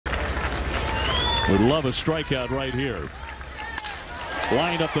Would love a strikeout right here.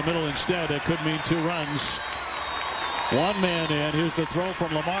 Lined up the middle instead. That could mean 2 runs. 1 man in. Here's the throw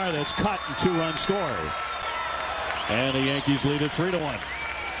from Lamar that's cut, and 2-run score. And the Yankees lead it 3-1.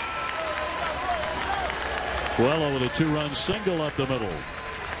 Puello with a 2-run single up the middle.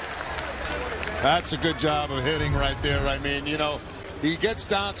 That's a good job of hitting right there. I mean, you know, he gets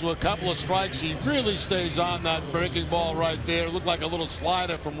down to a couple of strikes. He really stays on that breaking ball right there. Looked like a little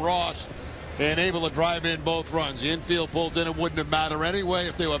slider from Ross, and able to drive in both runs. The infield pulled in. It wouldn't have mattered anyway.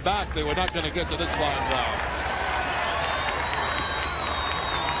 If they were back, they were not going to get to this line drive.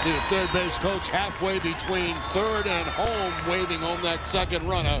 See the third base coach halfway between third and home, waving home that second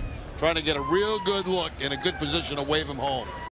runner, trying to get a real good look in a good position to wave him home.